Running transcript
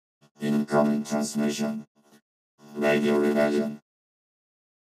Incoming transmission. Radio Rebellion.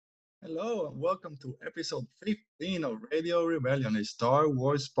 Hello and welcome to episode 15 of Radio Rebellion, a Star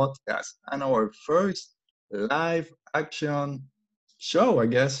Wars podcast, and our first live action show, I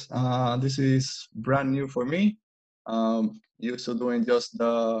guess. This is brand new for me. Used to doing just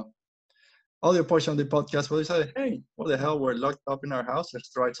the audio portion of the podcast, but I decided, hey, what the hell, we're locked up in our house. Let's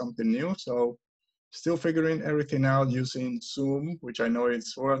try something new. So, still figuring everything out using Zoom, which I know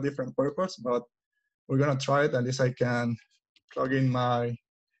is for a different purpose, but we're gonna try it. At least I can plug in my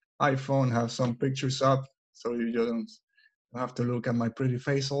iPhone, have some pictures up, so you don't have to look at my pretty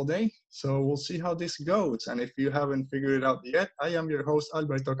face all day. So we'll see how this goes. And if you haven't figured it out yet, I am your host,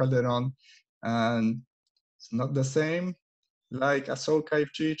 Alberto Calderon, and it's not the same. Like Ahsoka, if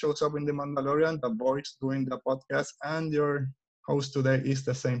she shows up in the Mandalorian, the voice doing the podcast, and your host today is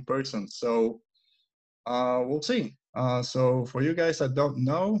the same person. So we'll see. So for you guys that don't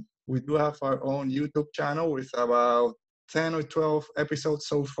know, we do have our own YouTube channel with about 10 or 12 episodes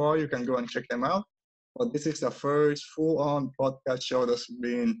so far. You can go and check them out. But this is the first full-on podcast show that's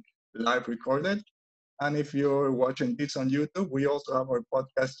been live recorded. And if you're watching this on YouTube, we also have our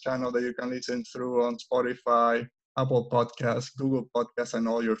podcast channel that you can listen through on Spotify, Apple Podcasts, Google Podcasts, and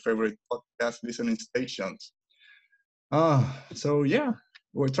all your favorite podcast listening stations. So yeah,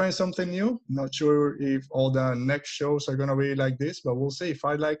 we're trying something new. Not sure if all the next shows are gonna be like this, but we'll see. If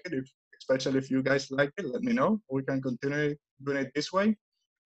I like it, if especially if you guys like it, let me know. We can continue doing it this way.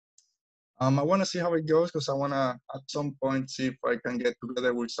 I want to see how it goes because I want to at some point see if I can get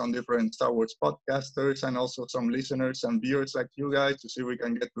together with some different Star Wars podcasters and also some listeners and viewers like you guys to see if we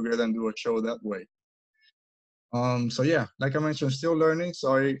can get together and do a show that way. So yeah, like I mentioned, still learning.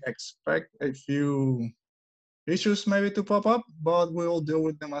 So I expect a few issues maybe to pop up, but we'll deal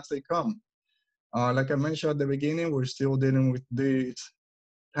with them as they come. Like I mentioned at the beginning, we're still dealing with this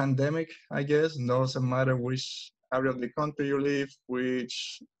pandemic, I guess. Doesn't matter which area of the country you live,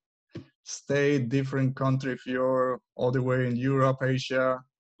 which state, different country, if you're all the way in Europe, Asia,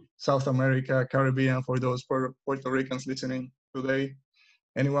 South America, Caribbean, for those Puerto Ricans listening today.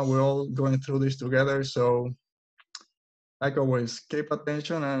 Anyone, we're all going through this together. So, like always, keep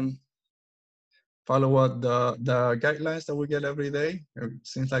attention and follow what the guidelines that we get every day. It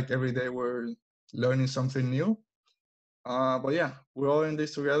seems like every day we're learning something new. But yeah, we're all in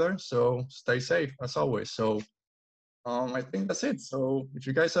this together. So stay safe as always. So I think that's it. So if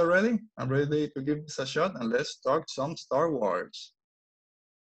you guys are ready, I'm ready to give this a shot and let's talk some Star Wars.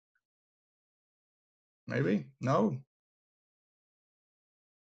 Maybe? No?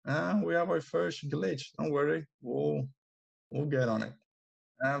 We have our first glitch. Don't worry. We'll get on it.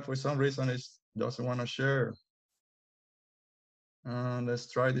 And for some reason it doesn't want to share.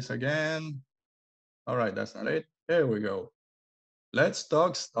 Let's try this again. All right, that's not it. Here we go. Let's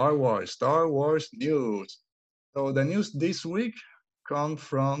talk Star Wars. Star Wars news. So the news this week come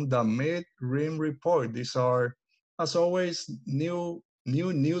from the Mid-Rim Report. These are, as always, new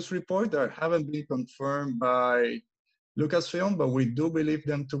news report that haven't been confirmed by Lucasfilm, but we do believe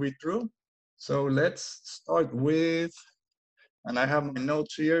them to be true. So let's start with, and I have my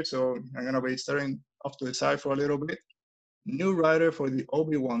notes here, so I'm gonna be starting off to the side for a little bit. New writer for the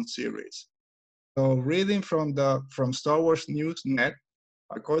Obi-Wan series. So reading from Star Wars News Net,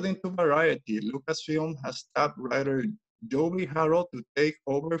 according to Variety, Lucasfilm has tapped writer Joby Harrold to take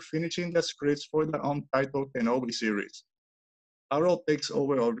over finishing the scripts for the untitled Kenobi series. Harrold takes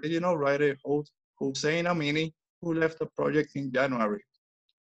over original writer Hussein Amini, who left the project in January.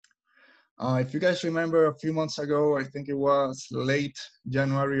 If you guys remember a few months ago, I think it was late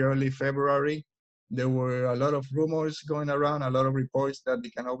January, early February, there were a lot of rumors going around, a lot of reports that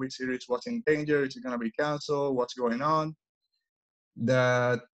the Kenobi series was in danger, it's going to be canceled, what's going on?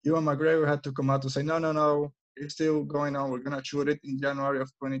 That Ewan McGregor had to come out to say, no, no, no, it's still going on. We're going to shoot it in January of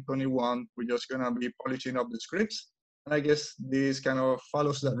 2021. We're just going to be polishing up the scripts. And I guess this kind of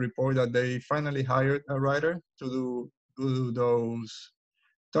follows that report that they finally hired a writer to do those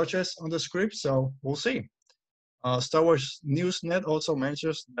touches on the script. So we'll see. Star Wars Newsnet also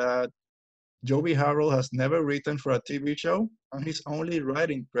mentions that Joby Harrold has never written for a TV show, and his only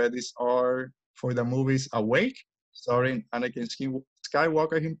writing credits are for the movies Awake, starring Anakin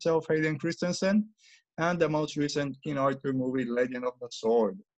Skywalker himself, Hayden Christensen, and the most recent King Arthur movie, Legend of the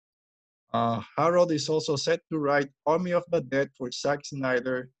Sword. Harold is also set to write Army of the Dead for Zack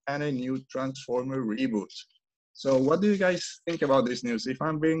Snyder and a new Transformer reboot. So what do you guys think about this news? If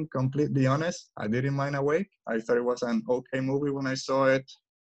I'm being completely honest, I didn't mind Awake. I thought it was an okay movie when I saw it.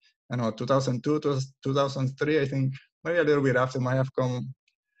 I know 2002 to 2003, I think maybe a little bit after might have come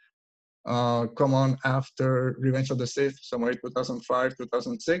come on after Revenge of the Sith, somewhere 2005,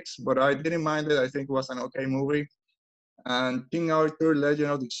 2006, but I didn't mind it. I think it was an okay movie. And King Arthur,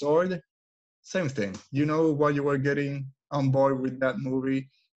 Legend of the Sword, same thing. You know what you were getting on board with that movie.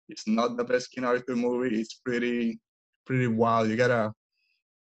 It's not the best King Arthur movie. It's pretty wild. You gotta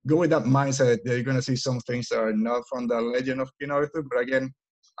go with that mindset that you're gonna see some things that are not from the Legend of King Arthur. But again,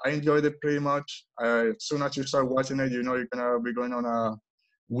 I enjoyed it pretty much. As soon as you start watching it, you know you're gonna be going on a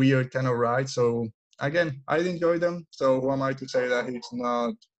weird kind of ride. So again, I enjoy them. So who am I to say that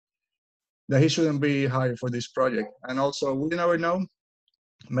he shouldn't be hired for this project? And also, we never know.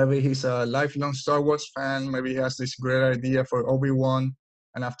 Maybe he's a lifelong Star Wars fan. Maybe he has this great idea for Obi-Wan.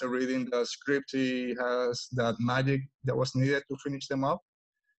 And after reading the script, he has that magic that was needed to finish them up.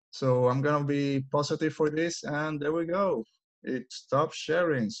 So I'm going to be positive for this. And there we go. It stopped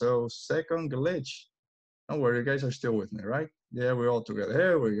sharing. So second glitch. Don't worry, you guys are still with me, right? Yeah, we're all together.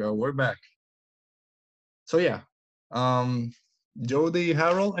 Here we go. We're back. So yeah, um, Jody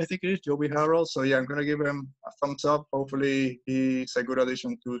Harold, I think it is Joby Harold. So yeah, I'm gonna give him a thumbs up. Hopefully, he's a good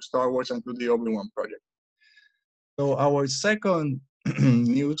addition to Star Wars and to the Obi-Wan project. So our second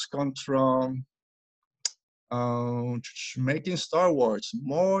news comes from making Star Wars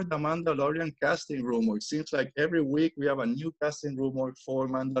more the Mandalorian casting rumor. It seems like every week we have a new casting rumor for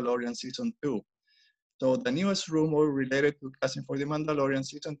Mandalorian season 2. So the newest rumor related to casting for The Mandalorian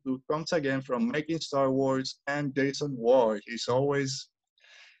Season 2 comes again from Making Star Wars and Jason Ward. He's always,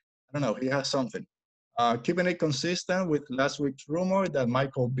 I don't know, he has something. Keeping it consistent with last week's rumor that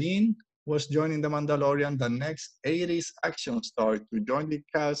Michael Biehn was joining The Mandalorian, the next 80s action star to join the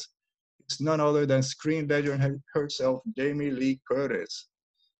cast is none other than screen legend herself, Jamie Lee Curtis.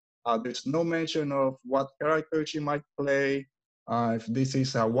 There's no mention of what character she might play, if this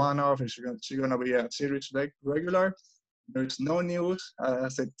is a one-off, is she gonna be a series regular? There's no news,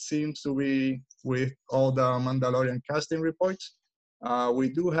 as it seems to be with all the Mandalorian casting reports. We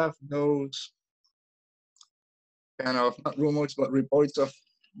do have those kind of, not rumors, but reports of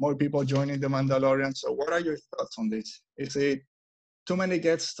more people joining the Mandalorian. So what are your thoughts on this? Is it too many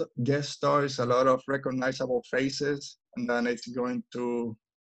guest stars, a lot of recognizable faces, and then it's going to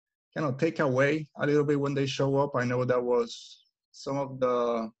kind of take away a little bit when they show up? I know that was some of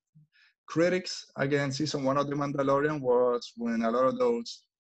the critics against season 1 of The Mandalorian, was when a lot of those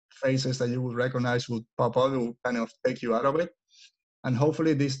faces that you would recognize would pop up, it would kind of take you out of it. And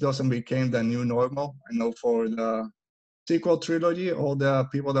hopefully this doesn't become the new normal. I know for the sequel trilogy, all the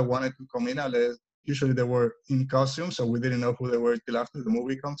people that wanted to come in, usually they were in costume, so we didn't know who they were till after the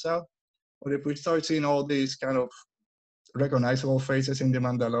movie comes out. But if we start seeing all these kind of recognizable faces in The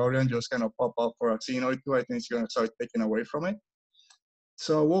Mandalorian just kind of pop up for a scene or two, I think it's going to start taking away from it.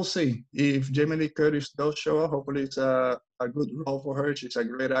 So we'll see. If Jamie Lee Curtis does show up, hopefully it's a good role for her. She's a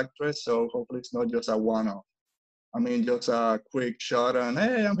great actress, so hopefully it's not just a one-off. I mean, just a quick shot and,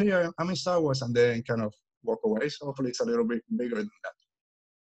 hey, I'm here, I'm in Star Wars, and then kind of walk away. So hopefully it's a little bit bigger than that.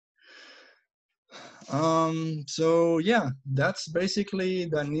 So yeah, that's basically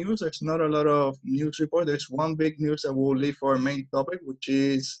the news. There's not a lot of news report. There's one big news that we'll leave for our main topic, which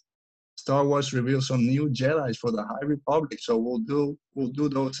is Star Wars reveals some new Jedi for the High Republic. So we'll do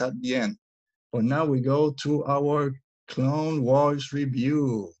those at the end. But now we go to our Clone Wars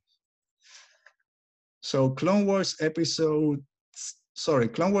review. So Clone Wars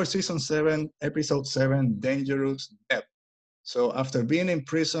Season 7, Episode 7, Dangerous Depth. So after being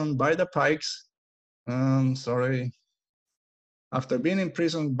imprisoned by the Pikes, after being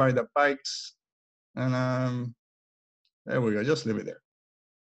imprisoned by the Pikes, and there we go, just leave it there.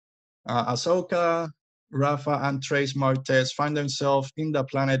 Ahsoka, Rafa, and Trace Martez find themselves in the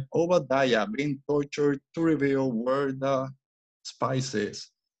planet Obadiah, being tortured to reveal where the spice is.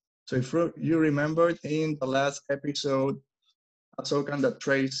 So if you remembered in the last episode, Ahsoka and the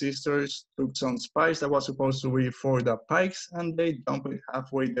Trace sisters took some spice that was supposed to be for the Pikes, and they dumped it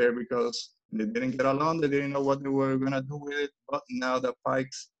halfway there because they didn't get along. They didn't know what they were gonna do with it. But now the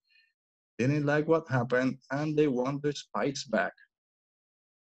Pikes didn't like what happened, and they want their spice back.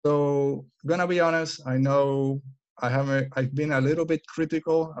 So, gonna be honest, I know I've been a little bit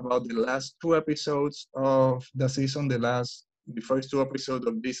critical about the last 2 episodes of the season, the first 2 episodes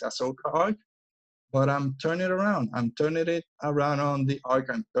of this Ahsoka arc, but I'm turning it around. I'm turning it around on the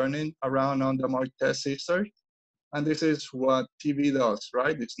arc. I'm turning around on the Martez sisters. And this is what TV does,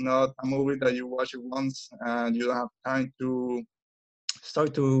 right? It's not a movie that you watch it once and you don't have time to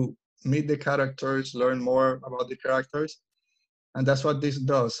start to meet the characters, learn more about the characters. And that's what this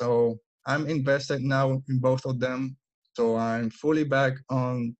does. So I'm invested now in both of them. So I'm fully back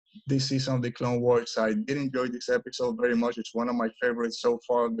on this season of the Clone Wars. I did enjoy this episode very much. It's one of my favorites so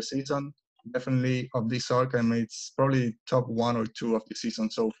far of the season. Definitely of this arc, I mean, it's probably top 1 or 2 of the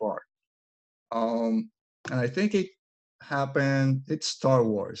season so far. And I think it happened, it's Star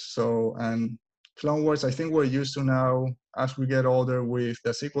Wars. So, and Clone Wars, I think we're used to now as we get older with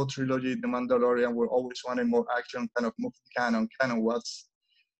the sequel trilogy, The Mandalorian, we're always wanting more action, kind of move the canon, what's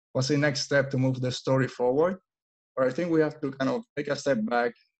the next step to move the story forward. But I think we have to kind of take a step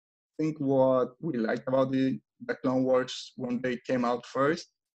back, think what we liked about the Clone Wars when they came out first,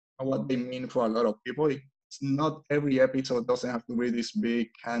 and what they mean for a lot of people. It's not every episode doesn't have to be this big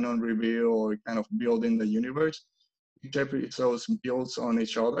canon reveal or kind of building the universe. Each episode builds on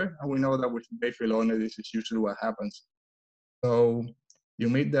each other, and we know that with Dave Filoni, this is usually what happens. So you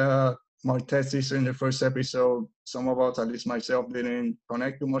meet the Marquez sisters in the first episode. Some of us, at least myself, didn't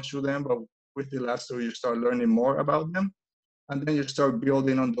connect too much to them, but with the last two, you start learning more about them. And then you start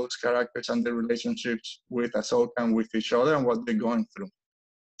building on those characters and the relationships with Ahsoka and with each other and what they're going through.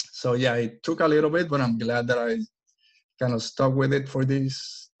 So yeah, it took a little bit, but I'm glad that I kind of stuck with it for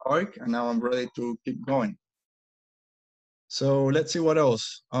this arc, and now I'm ready to keep going. So let's see what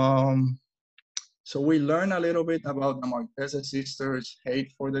else. So we learn a little bit about the Marquez sisters'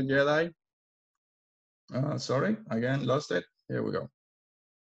 hate for the Jedi. Sorry, again, lost it. Here we go.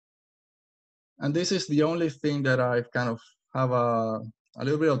 And this is the only thing that I've kind of have a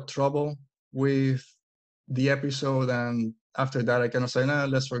little bit of trouble with the episode, and after that I kind of say, no,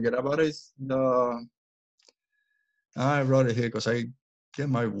 let's forget about it. I wrote it here because I get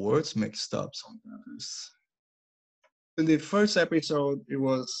my words mixed up sometimes. In the first episode, it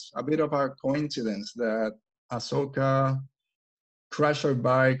was a bit of a coincidence that Ahsoka crashed her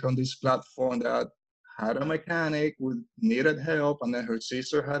bike on this platform that had a mechanic who needed help, and then her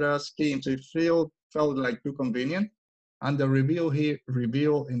sister had a scheme. So it felt like too convenient. And the reveal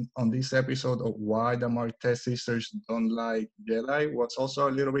on this episode of why the Marquez sisters don't like Jedi was also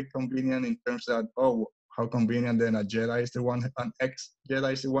a little bit convenient in terms that, oh, how convenient then an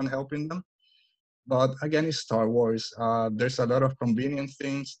ex-Jedi is the one helping them. But again, it's Star Wars. There's a lot of convenient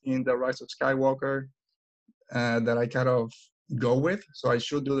things in The Rise of Skywalker that I kind of go with. So I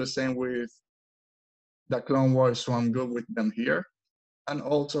should do the same with the Clone Wars, so I'm good with them here. And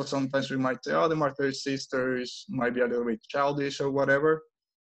also sometimes we might say, oh, the Marquez sisters might be a little bit childish or whatever.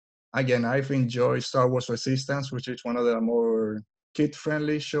 Again, I've enjoyed Star Wars Resistance, which is one of the more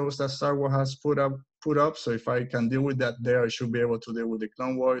kid-friendly shows that Star Wars has put up. So if I can deal with that there, I should be able to deal with the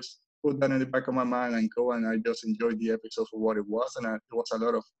Clone Wars. Put that in the back of my mind and go, and I just enjoyed the episode for what it was, and it was a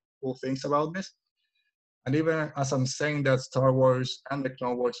lot of cool things about this. And even as I'm saying that, Star Wars and the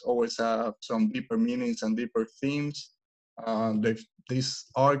Clone Wars always have some deeper meanings and deeper themes. This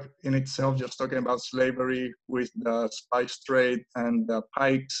arc in itself, just talking about slavery with the spice trade and the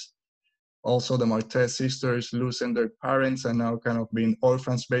Pikes, also the Marquez sisters losing their parents and now kind of being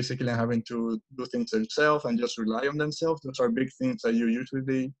orphans basically and having to do things themselves and just rely on themselves. Those are big things that you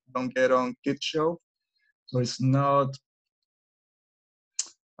usually don't get on kids show. So it's not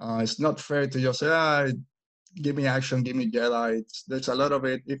fair to just say, give me action, give me Jedi. There's a lot of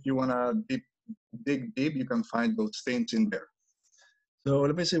it. If you want to dig deep, you can find those things in there. So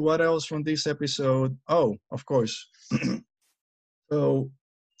let me see what else from this episode. Oh, of course. So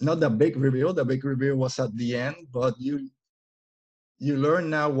not the big reveal. The big reveal was at the end, but you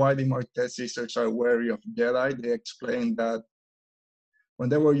learn now why the Marquez sisters are wary of Jedi. They explained that when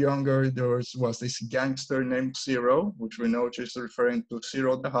they were younger, there was this gangster named Zero, which we know she's referring to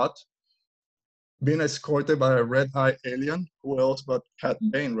Zero the Hutt, being escorted by a red-eyed alien. Who else but Cat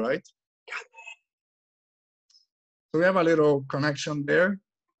Bane, right? So we have a little connection there.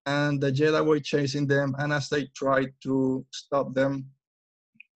 And the Jedi were chasing them, and as they tried to stop them,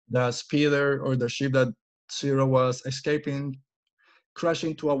 the speeder or the ship that Zero was escaping crashed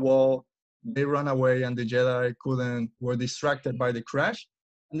into a wall. They ran away, and the Jedi were distracted by the crash.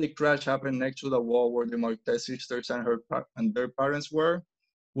 And the crash happened next to the wall where the Marquez sisters and their parents were,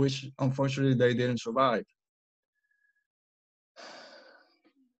 which unfortunately they didn't survive.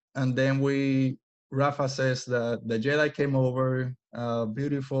 And then Rafa says that the Jedi came over, a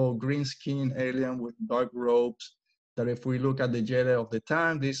beautiful green skinned alien with dark robes, that if we look at the Jedi of the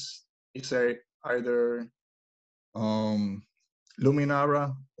time, this is either Luminara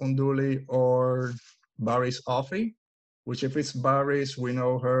Unduli or Barris Offee, which if it's Barris, we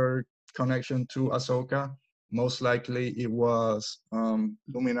know her connection to Ahsoka. Most likely it was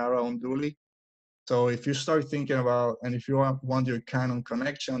Luminara Unduli. So if you start thinking about, and if you want your canon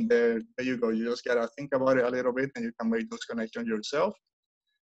connection, there you go. You just gotta think about it a little bit and you can make those connections yourself.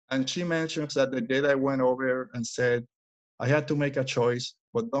 And she mentions that the Jedi went over and said, I had to make a choice,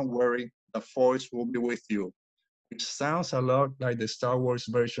 but don't worry, the Force will be with you. Which sounds a lot like the Star Wars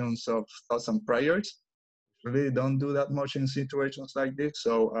versions of Thoughts and Prayers. Really don't do that much in situations like this,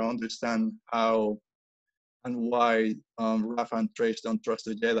 so I understand how and why Rafa and Trace don't trust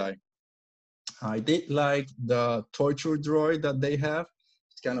the Jedi. I did like the torture droid that they have.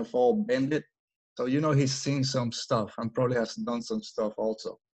 It's kind of all bended. So you know he's seen some stuff and probably has done some stuff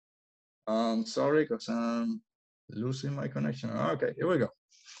also. Sorry, because I'm losing my connection. Okay, here we go.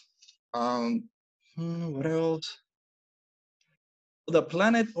 Um, what else? The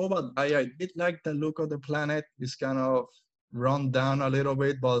planet Obadiah, I did like the look of the planet. It's kind of run down a little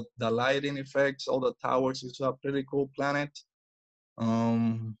bit, but the lighting effects, all the towers, is a pretty cool planet.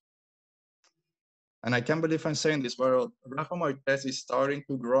 Um, and I can't believe I'm saying this, but Rafa Marquez is starting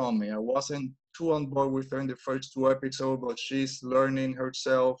to grow on me. I wasn't too on board with her in the first two episodes, but she's learning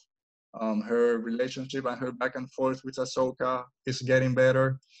herself. Her relationship and her back and forth with Ahsoka is getting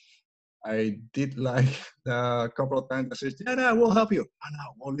better. I did like a couple of times that says, yeah, no, we'll help you. Oh,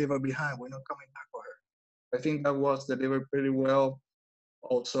 no, we'll leave her behind. We're not coming back for her. I think that was delivered pretty well.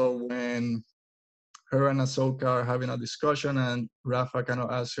 Also, when her and Ahsoka are having a discussion and Rafa kind of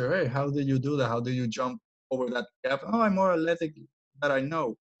asks her, hey, how did you do that? How do you jump over that gap? Oh, I'm more athletic than I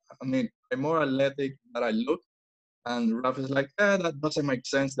know. I mean, I'm more athletic than I look. And Rafa's like, that doesn't make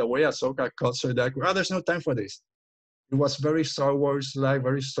sense. The way Ahsoka cuts her that, there's no time for this. It was very Star Wars like,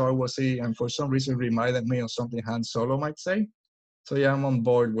 very Star Warsy, and for some reason reminded me of something Han Solo might say. So yeah, I'm on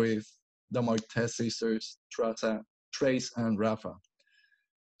board with the Marquez sisters, Trace and Rafa.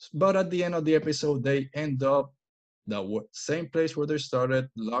 But at the end of the episode, they end up the same place where they started,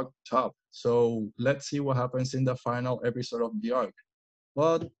 locked up. So let's see what happens in the final episode of the arc.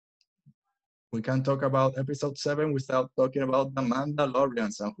 But we can't talk about episode 7 without talking about the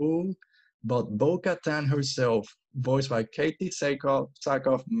Mandalorians and who but Bo-Katan herself, voiced by Katie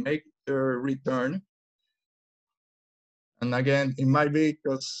Sackhoff, make her return. And again, it might be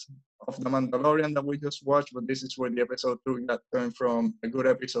because of the Mandalorian that we just watched, but this is where the episode 2 got turned from a good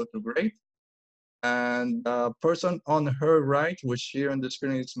episode to great. And the person on her right, which here on the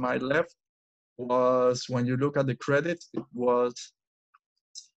screen is my left, was, when you look at the credits, it was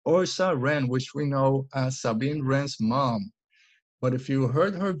Orsa Wren, which we know as Sabine Wren's mom. But if you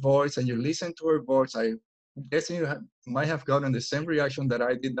heard her voice and you listened to her voice, I guess you might have gotten the same reaction that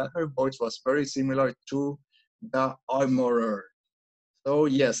I did, that her voice was very similar to the Armorer. So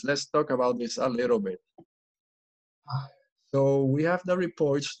yes, let's talk about this a little bit. So we have the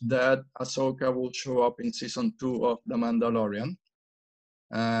reports that Ahsoka will show up in season 2 of The Mandalorian.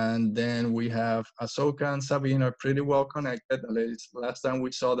 And then we have Ahsoka and Sabine are pretty well connected. At least last time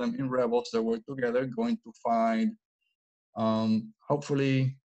we saw them in Rebels, they were together going to find,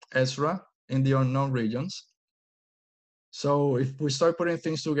 hopefully, Ezra in the unknown regions. So if we start putting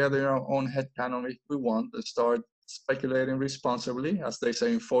things together in our own headcanon, if we want to start speculating responsibly, as they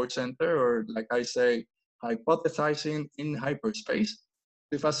say in Force Center, or like I say, hypothesizing in hyperspace.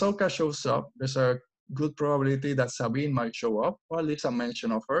 If Ahsoka shows up, there's a good probability that Sabine might show up, or at least a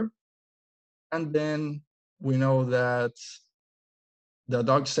mention of her. And then we know that the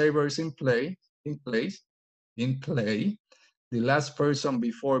Darksaber is in play. The last person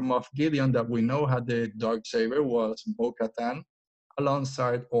before Moff Gideon that we know had the Darksaber was Bo-Katan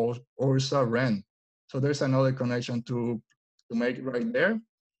alongside Orsa Wren. So there's another connection to make right there.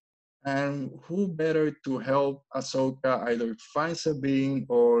 And who better to help Ahsoka either find Sabine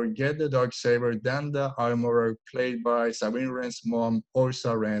or get the Darksaber than the armorer played by Sabine Wren's mom,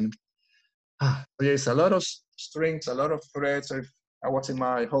 Orsa Wren. There's a lot of strings, a lot of threads. If I was in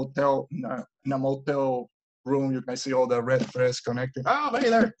my hotel, in a motel room, you can see all the red threads connected. Oh,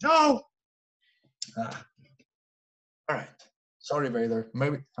 Vader, no! All right. Sorry, Vader.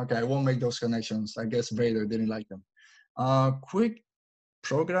 Maybe, okay, I won't make those connections. I guess Vader didn't like them. Quick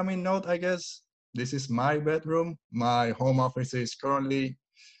programming note, I guess. This is my bedroom. My home office is currently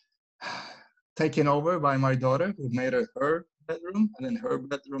taken over by my daughter, who made it her bedroom, and then her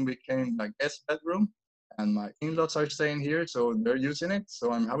bedroom became the guest bedroom. And my in-laws are staying here, so they're using it.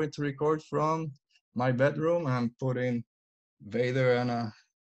 So I'm having to record from my bedroom. I'm putting Vader and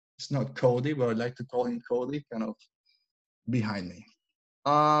it's not Cody, but I like to call him Cody, kind of behind me.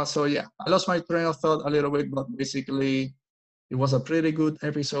 So yeah, I lost my train of thought a little bit, but basically it was a pretty good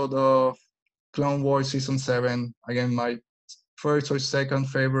episode of Clone Wars Season 7. Again, my first or second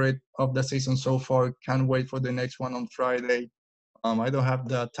favorite of the season so far. Can't wait for the next one on Friday. I don't have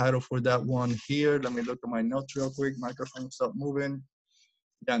the title for that one here. Let me look at my notes real quick. Microphone stop moving.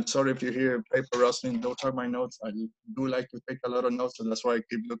 Yeah, I'm sorry if you hear paper rustling. Those are my notes. I do like to take a lot of notes, so that's why I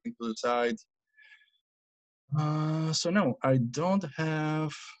keep looking to the sides. So no, I don't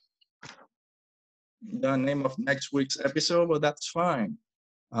have the name of next week's episode, but that's fine.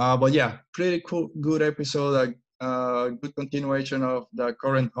 But yeah, pretty cool, good episode. Good continuation of the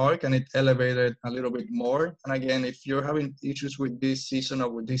current arc, and it elevated a little bit more. And again, if you're having issues with this season or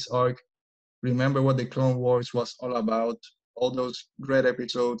with this arc, remember what the Clone Wars was all about. All those great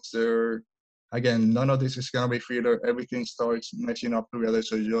episodes. There, again, none of this is gonna be filler. Everything starts matching up together,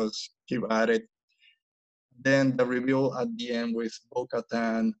 so just keep at it. Then the reveal at the end with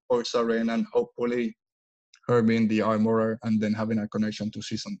Bo-Katan, Orsa Ren, and hopefully her being the armorer, and then having a connection to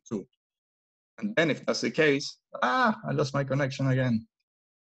season 2. And then if that's the case, I lost my connection again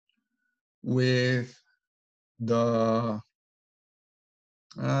with the,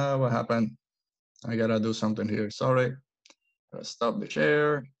 what happened? I gotta do something here, sorry. Gotta stop the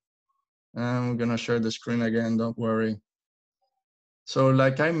share. I'm gonna share the screen again, don't worry. So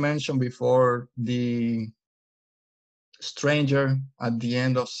like I mentioned before, the stranger at the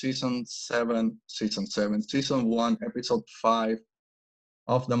end of season 1, episode 5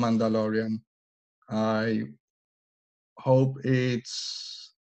 of The Mandalorian. I hope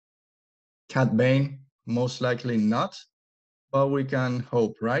it's Cat Bane, most likely not, but we can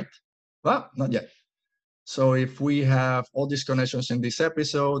hope, right? Well, not yet. So if we have all these connections in this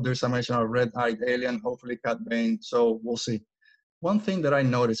episode, there's a mention of red-eyed alien, hopefully Cat Bane, so we'll see. One thing that I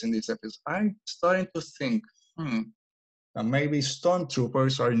noticed in this episode, I'm starting to think, that maybe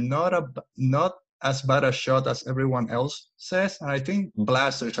stormtroopers are not as bad a shot as everyone else says, and I think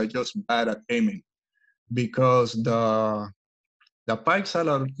blasters are just bad at aiming because the Pikes had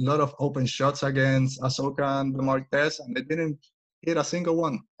a lot of open shots against Ahsoka and the Marquez, and they didn't hit a single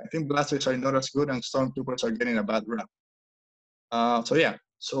one. I think blasters are not as good, and stormtroopers are getting a bad rap. So yeah,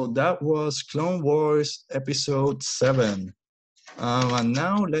 so that was Clone Wars episode 7. And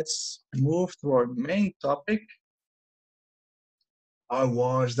now let's move to our main topic. Star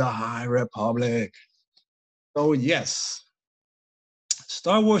Wars: The High Republic. So yes,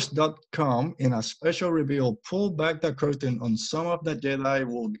 StarWars.com, in a special reveal, pulled back the curtain on some of the Jedi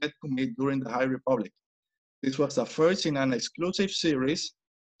we'll get to meet during the High Republic. This was the first in an exclusive series,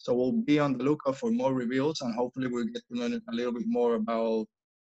 so we'll be on the lookout for more reveals, and hopefully we'll get to learn a little bit more about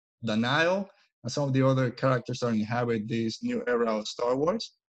the Nile and some of the other characters that inhabit this new era of Star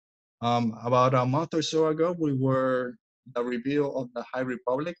Wars. About a month or so ago, we were the reveal of the High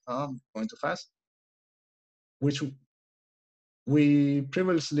Republic, going too fast, which we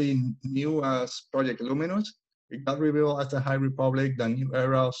previously knew as Project Luminous. It got revealed as the High Republic, the new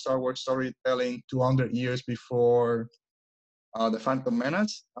era of Star Wars storytelling 200 years before the Phantom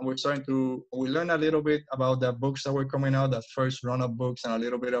Menace. And we learned a little bit about the books that were coming out, the first run of books, and a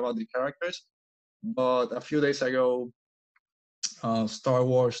little bit about the characters. But a few days ago,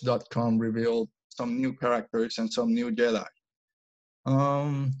 StarWars.com revealed some new characters and some new Jedi.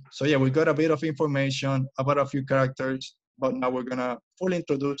 So yeah, we got a bit of information about a few characters, but now we're gonna fully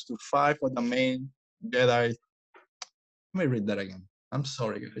introduce to 5 of the main Jedi. Let me read that again. I'm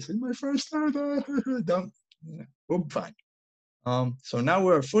sorry, guys. It's my first time. Don't. Fine. So now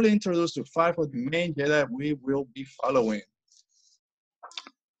we're fully introduced to 5 of the main Jedi we will be following.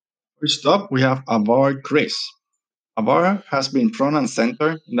 First up, we have Avar Chris. Avar has been front and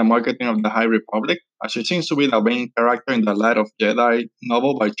center in the marketing of the High Republic, as she seems to be the main character in the Light of Jedi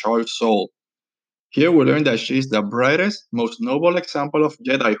novel by Charles Soule. Here we learn that she is the brightest, most noble example of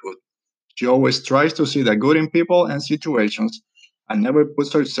Jedihood. She always tries to see the good in people and situations, and never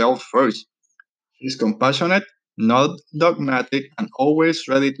puts herself first. She is compassionate, not dogmatic, and always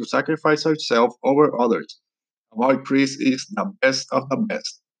ready to sacrifice herself over others. Avar Chris is the best of the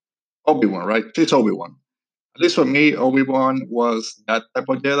best. Obi-Wan, right? She's Obi-Wan. At least for me, Obi-Wan was that type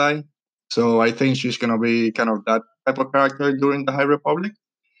of Jedi. So I think she's gonna be kind of that type of character during the High Republic.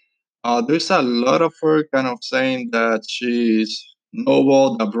 There's a lot of her kind of saying that she's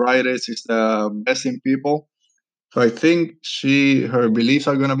noble, the brightest, is the best in people. So I think her beliefs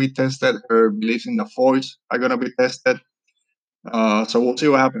are gonna be tested. Her beliefs in the Force are gonna be tested. So we'll see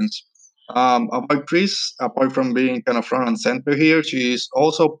what happens. About Chris, apart from being kind of front and center here, she is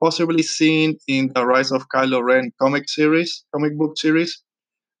also possibly seen in the Rise of Kylo Ren comic book series,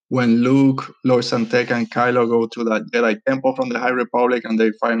 when Luke, Lord Santek, and Kylo go to the Jedi Temple from the High Republic and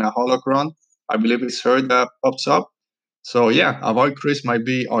they find a holocron. I believe it's her that pops up. So yeah, Avoid Chris might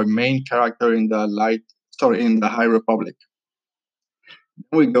be our main character in in the High Republic.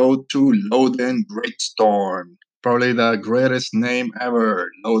 Then we go to Loden Greatstorm, probably the greatest name ever.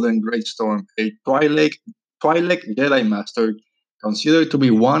 Loden Greatstorm, a Twi'lek Jedi Master, considered to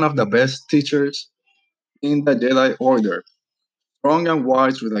be one of the best teachers in the Jedi Order. Strong and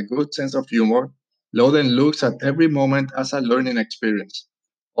wise with a good sense of humor, Loden looks at every moment as a learning experience,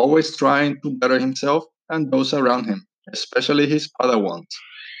 always trying to better himself and those around him, especially his Padawans.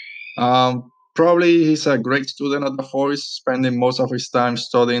 Probably he's a great student of the Force, spending most of his time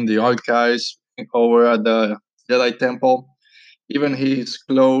studying the archives over at the Jedi Temple. Even his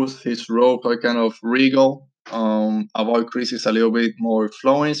clothes, his robes are kind of regal. About Chris is a little bit more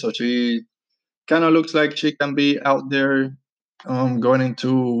flowing, so she kind of looks like she can be out there going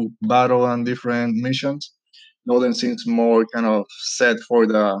into battle and different missions. Loden seems more kind of set for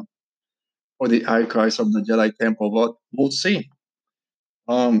the archives of the Jedi Temple, but we'll see.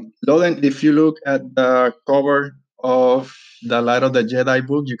 Loden, if you look at the cover of the Light of the Jedi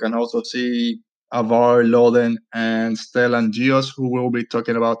book, you can also see Avar, Loden, and Stellan Gios, who we'll be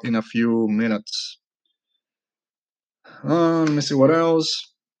talking about in a few minutes. Let me see what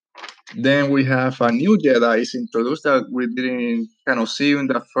else. Then we have a new Jedi is introduced that we didn't kind of see in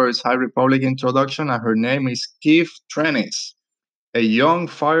the first High Republic introduction, and her name is Keith Trennis, a young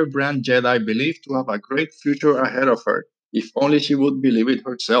firebrand Jedi believed to have a great future ahead of her, if only she would believe it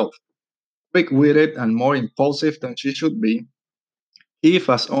herself. Quick-witted and more impulsive than she should be, Eve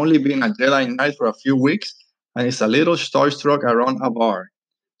has only been a Jedi Knight for a few weeks and is a little starstruck around Avar.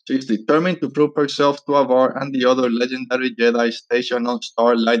 She is determined to prove herself to Avar and the other legendary Jedi stationed on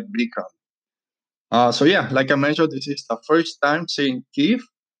Starlight Beacon. So yeah, like I mentioned, this is the first time seeing Keith.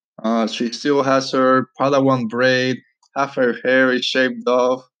 She still has her Padawan braid, half her hair is shaved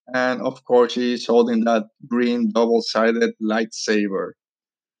off, and of course she's holding that green double-sided lightsaber.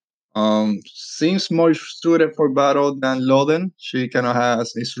 Seems more suited for battle than Loden. She kind of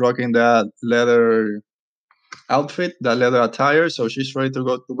is rocking that leather outfit, that leather attire, so she's ready to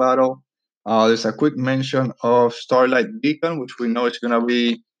go to battle. There's a quick mention of Starlight Beacon, which we know is gonna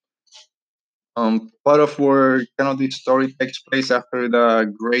be part of where kind of the story takes place after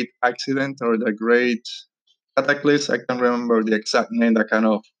the great accident or the great cataclysm. I can't remember the exact name that kind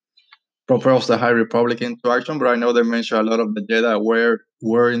of propels the High Republic into action, but I know they mention a lot of the Jedi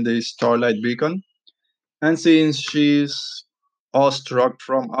were in the Starlight Beacon. And since she's awestruck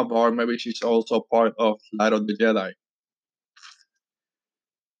from Avar, maybe she's also part of Light of the Jedi.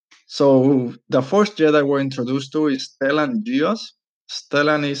 So the first Jedi we're introduced to is Stellan Gios.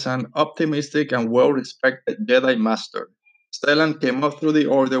 Stellan is an optimistic and well-respected Jedi Master. Stellan came up through the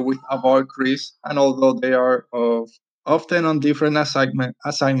Order with Avar Kriss, and although they are often on different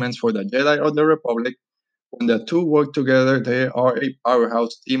assignments for the Jedi of the Republic, when the two work together, they are a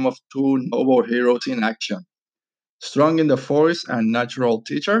powerhouse team of two noble heroes in action. Strong in the Force and natural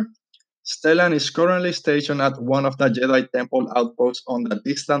teacher, Stellan is currently stationed at one of the Jedi Temple outposts on the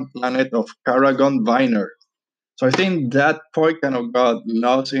distant planet of Karagon Viner. So I think that part kind of got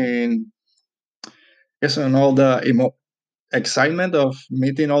lost in, guess, on all the excitement of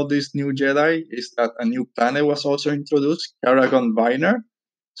meeting all these new Jedi is that a new planet was also introduced, Karagon Viner.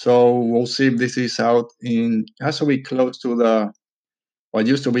 So we'll see if this is out in, has to be close to the, what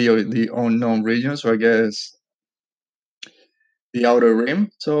used to be the unknown region. So I guess the Outer Rim.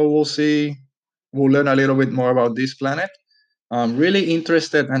 So we'll see. We'll learn a little bit more about this planet. I'm really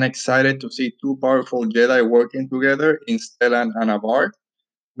interested and excited to see two powerful Jedi working together in Stellan and Avar.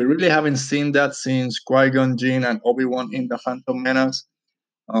 We really haven't seen that since Qui-Gon Jinn and Obi-Wan in The Phantom Menace.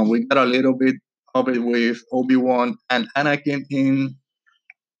 We got a little bit of it with Obi-Wan and Anakin in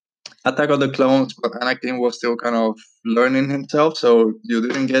Attack of the Clones, but Anakin was still kind of learning himself, so you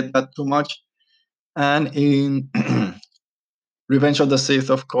didn't get that too much. And in Revenge of the Sith,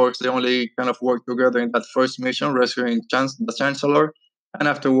 of course, they only kind of work together in that first mission, rescuing the Chancellor, and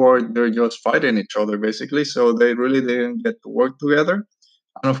afterward they're just fighting each other basically. So they really didn't get to work together.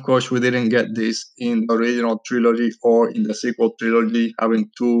 And of course, we didn't get this in the original trilogy or in the sequel trilogy, having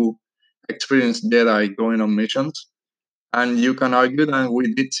two experienced Jedi going on missions. And you can argue that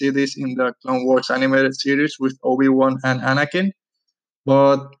we did see this in the Clone Wars animated series with Obi-Wan and Anakin,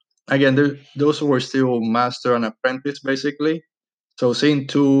 but again, those were still master and apprentice basically. So seeing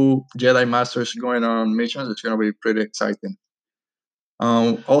two Jedi Masters going on missions is going to be pretty exciting.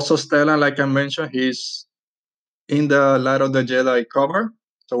 Also, Stellan, like I mentioned, he's in the Light of the Jedi cover.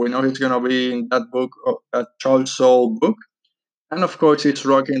 So we know he's going to be in that book, that Charles Soule book. And of course, he's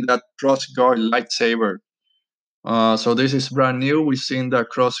rocking that crossguard lightsaber. So this is brand new. We've seen the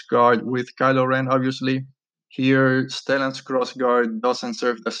crossguard with Kylo Ren, obviously. Here, Stellan's crossguard doesn't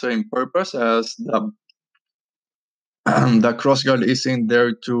serve the same purpose as the the crossguard is in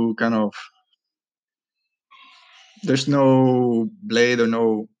there to kind of, there's no blade or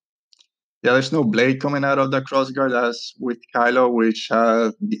no, yeah, there's no blade coming out of the crossguard as with Kylo, which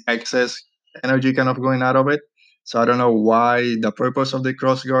has the excess energy kind of going out of it. So I don't know why the purpose of the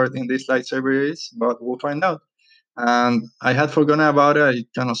crossguard in this lightsaber is, but we'll find out. And I had forgotten about it.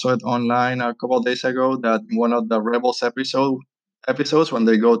 I kind of saw it online a couple of days ago that in one of the Rebels episodes when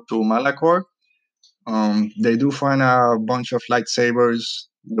they go to Malachor, they do find a bunch of lightsabers.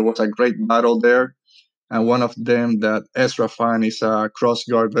 There was a great battle there, and one of them that Ezra finds is a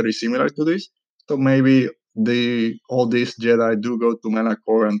crossguard very similar to this. So maybe all these Jedi do go to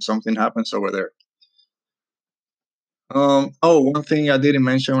Malachor and something happens over there. One thing I didn't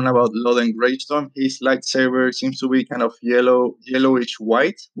mention about Loden Greystone, his lightsaber seems to be kind of yellowish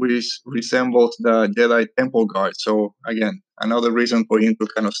white, which resembles the Jedi Temple Guard. So again, another reason for him to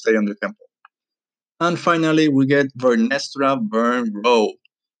kind of stay on the temple. And finally, we get Vernestra Vern Rowe,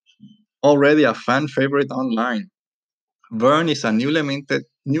 already a fan favorite online. Vern is a newly minted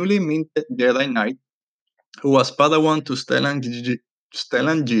Jedi Knight who was Padawan to Stellan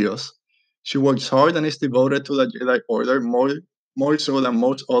Gios. She works hard and is devoted to the Jedi Order more so than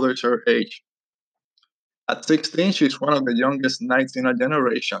most others her age. At 16, she's one of the youngest knights in a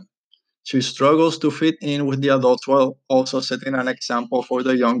generation. She struggles to fit in with the adults while also setting an example for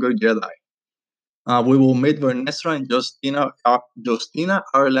the younger Jedi. We will meet Vernestra and Justina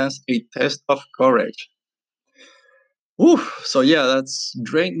Ireland's A Test of Courage. So yeah, that's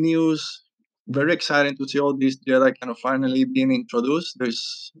great news. Very exciting to see all these Jedi kind of finally being introduced.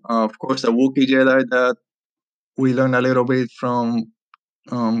 There's, of course, a Wookiee Jedi that we learned a little bit from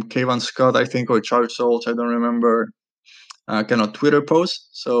Kavan Scott, I think, or Charles Souls, I don't remember, kind of Twitter post.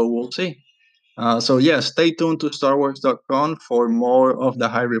 So we'll see. So yeah, stay tuned to StarWars.com for more of the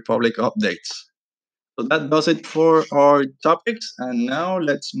High Republic updates. So that does it for our topics. And now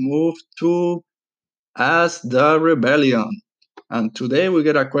let's move to As the Rebellion. And today we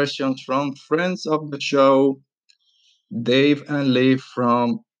get a question from friends of the show, Dave and Lee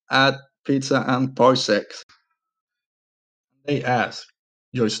from at Pizza and Parsecs. They ask,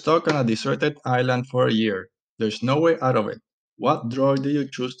 you're stuck on a deserted island for a year. There's no way out of it. What droid do you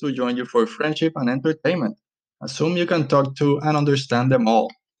choose to join you for friendship and entertainment? Assume you can talk to and understand them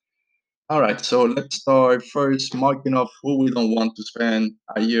all. All right, so let's start first marking off who we don't want to spend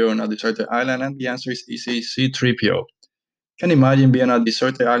a year on a deserted island, and the answer is easy: C-3PO. Can imagine being on a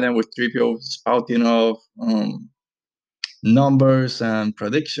deserted island with 3PO spouting off numbers and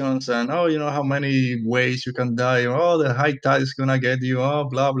predictions and how many ways you can die. Oh, the high tide is gonna get you. Oh,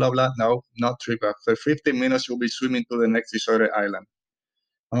 blah blah blah. No, not 3PO. After 15 minutes, you'll be swimming to the next deserted island.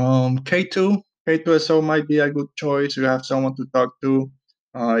 K2 K2SO might be a good choice. You have someone to talk to.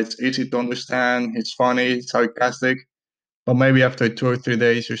 It's easy to understand. It's funny. It's sarcastic. But maybe after 2 or 3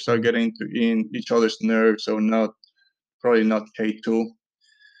 days, you start getting in each other's nerves. So probably not K2.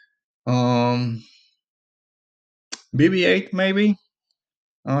 Um, BB-8 maybe.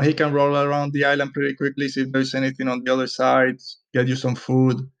 He can roll around the island pretty quickly, see if there's anything on the other side, get you some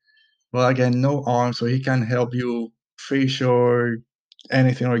food. Well, again, no arms, so he can help you fish or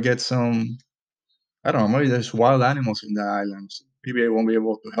anything or get some. I don't know. Maybe there's wild animals in the islands. BB-8 won't be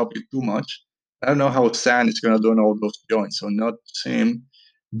able to help you too much. I don't know how Sand is gonna do in all those joints, so not him.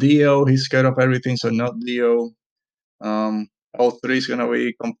 Dio, he's scared of everything, so not Dio. Um, all three is gonna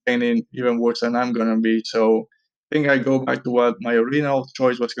be complaining even worse than I'm gonna be. So I think I go back to what my original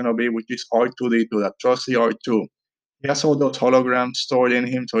choice was gonna be, which is R2D2, that trusty R2. He has all those holograms stored in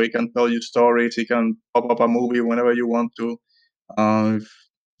him, so he can tell you stories. He can pop up a movie whenever you want to. If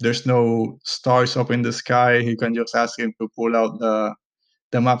there's no stars up in the sky, you can just ask him to pull out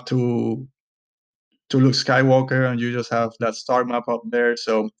the map to Luke Skywalker, and you just have that star map up there.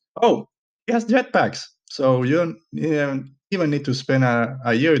 So, he has jetpacks. So you don't even need to spend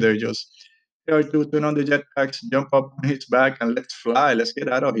a year there. Just here to turn on the jetpacks, jump up on his back, and let's fly. Let's get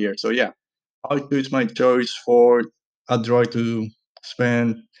out of here. So yeah, R2 is my choice for a droid to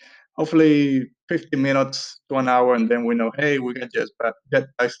spend hopefully 50 minutes to an hour, and then we know, hey, we got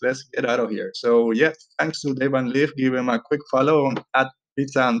jetpacks. Let's get out of here. So yeah, thanks to Dave and Liv. Give him a quick follow on at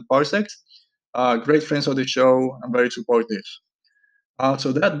Pizza and Parsecs. Great friends of the show and very supportive.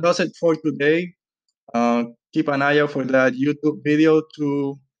 So that does it for today. Keep an eye out for that YouTube video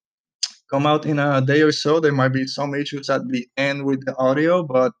to come out in a day or so. There might be some issues at the end with the audio,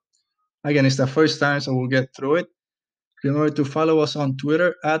 but again, it's the first time, so we'll get through it. Remember to follow us on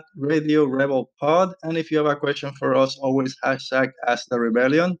Twitter at Radio Rebel Pod. And if you have a question for us, always hashtag Ask the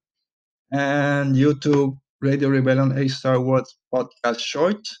Rebellion. And YouTube Radio Rebellion A Star Wars podcast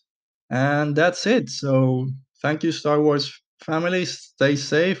short. And that's it. So thank you, Star Wars family. Stay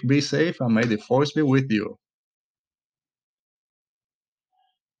safe, be safe, and may the force be with you.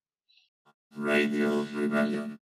 Radio Rebellion.